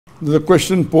There's a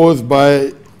question posed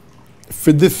by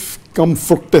Fidis cum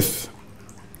Fructus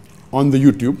on the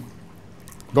YouTube.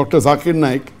 Dr. Zakir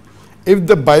Naik, if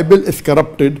the Bible is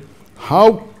corrupted,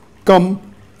 how come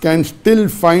can still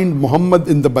find Muhammad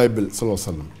in the Bible?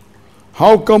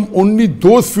 How come only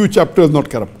those few chapters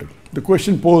not corrupted? The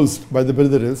question posed by the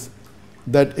brother is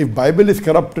that if Bible is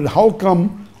corrupted, how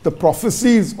come the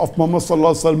prophecies of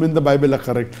Muhammad in the Bible are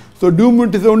correct? So do you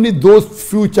mean to say only those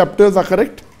few chapters are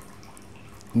correct?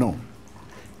 No.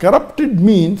 Corruption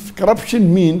means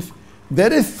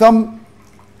there is some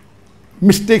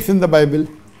mistakes in the Bible,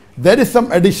 there is some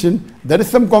addition, there is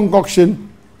some concoction,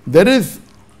 there is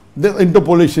the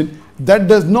interpolation. That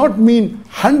does not mean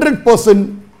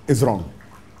 100% is wrong.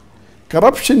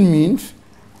 Corruption means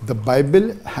the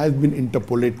Bible has been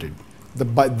interpolated.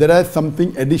 There is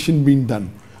something addition being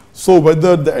done. So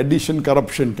whether the addition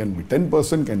corruption can be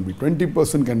 10%, can be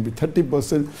 20%, can be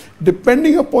 30%,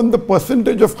 depending upon the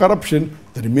percentage of corruption,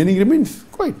 the remaining remains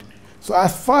quite. So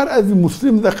as far as the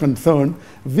Muslims are concerned,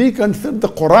 we consider the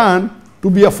Quran to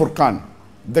be a Furqan,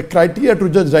 the criteria to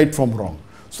judge right from wrong.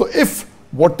 So if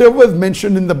whatever is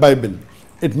mentioned in the Bible,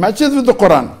 it matches with the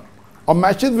Quran, or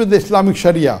matches with the Islamic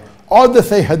Sharia, or the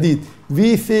Sahih Hadith,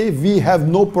 we say we have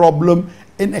no problem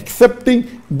in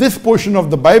accepting this portion of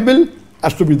the Bible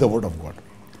as to be the word of God.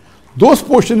 Those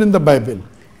portions in the Bible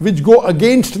which go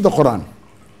against the Quran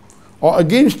or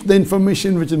against the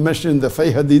information which is mentioned in the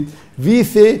Sahih Hadith, we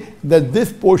say that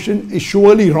this portion is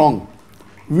surely wrong.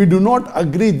 We do not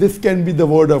agree this can be the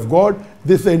word of God.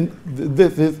 This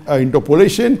is an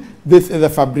interpolation, this is a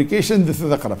fabrication, this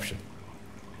is a corruption.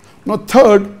 Now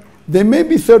third, there may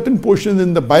be certain portions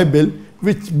in the Bible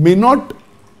which may not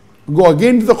go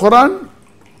against the Quran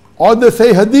or the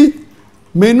Sahih Hadith,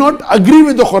 may not agree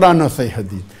with the Quran or Sahih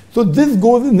Hadith. So this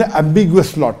goes in the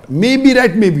ambiguous slot. May be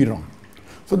right, may be wrong.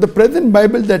 So the present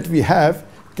Bible that we have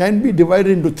can be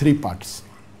divided into three parts.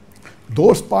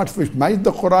 Those parts which match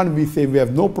the Quran, we say we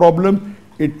have no problem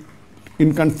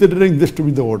in considering this to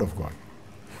be the word of God.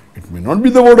 It may not be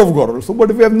the word of God also,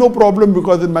 but we have no problem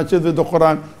because it matches with the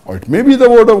Quran, or it may be the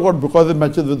word of God because it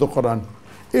matches with the Quran.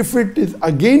 If it is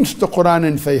against the Quran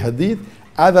and Sahih Hadith,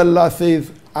 as Allah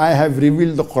says, I have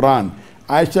revealed the Quran,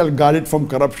 I shall guard it from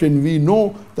corruption. We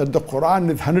know that the Quran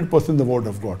is 100% the word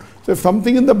of God. So if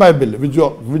something in the Bible which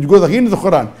goes against the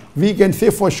Quran, we can say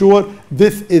for sure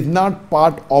this is not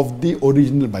part of the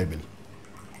original Bible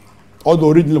or the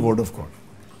original word of God.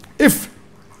 If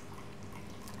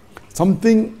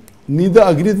something neither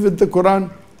agrees with the Quran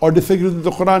or disagrees with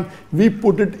the Quran, we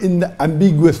put it in the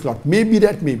ambiguous slot. Maybe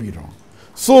right, may be wrong.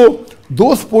 So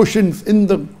those portions in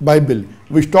the Bible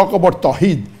which talk about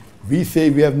Tawheed, we say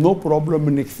we have no problem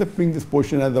in accepting this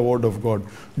portion as the word of God.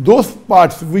 Those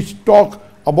parts which talk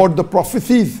about the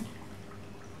prophecies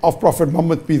of Prophet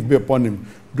Muhammad, peace be upon him,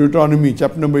 Deuteronomy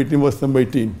chapter number 18 verse number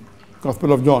 18,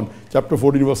 Gospel of John chapter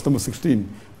 14 verse number 16,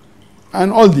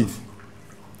 and all these,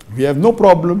 we have no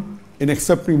problem in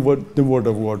accepting the word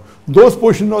of God. Those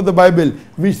portions of the Bible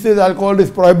which says alcohol is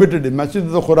prohibited, it matches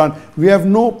with the Quran, we have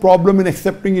no problem in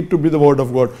accepting it to be the word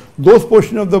of God. Those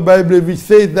portions of the Bible which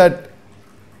say that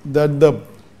the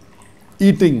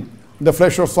eating the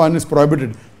flesh of swine is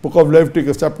prohibited, Book of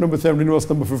Leviticus chapter number 17 verse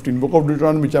number 15, Book of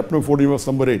Deuteronomy chapter number 14 verse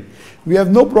number 8, we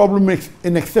have no problem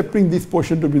in accepting this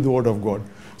portion to be the word of God.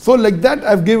 So like that,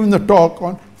 I've given the talk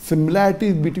on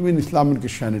similarities between Islam and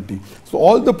Christianity. So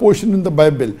all the portion in the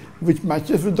Bible which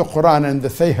matches with the Quran and the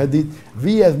Sahih Hadith,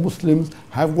 we as Muslims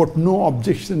have got no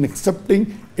objection in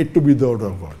accepting it to be the word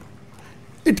of God.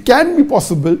 It can be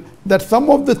possible that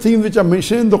some of the things which are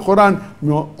mentioned in the Quran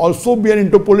may also be an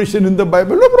interpolation in the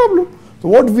Bible, no problem. So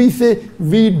what we say,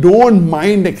 we don't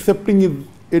mind accepting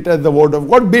it as the word of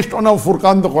God based on our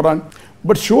Furqan, the Quran.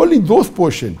 But surely those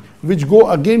portions which go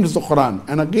against the Quran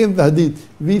and against the Hadith,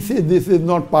 we say this is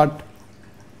not part,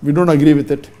 we don't agree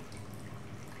with it.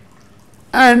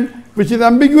 And which is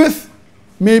ambiguous,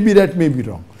 may be right, may be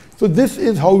wrong. So this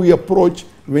is how we approach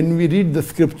when we read the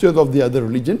scriptures of the other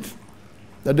religions,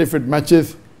 that if it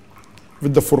matches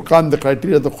with the Furqan, the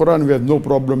criteria of the Quran, we have no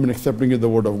problem in accepting it the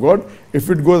word of God. If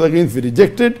it goes against, we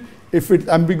reject it. If it's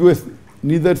ambiguous,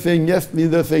 neither saying yes,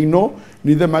 neither saying no,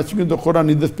 neither matching with the Quran,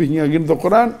 neither speaking against the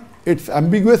Quran, it's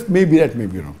ambiguous, may be right, may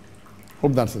be wrong.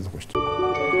 Hope that answers the question.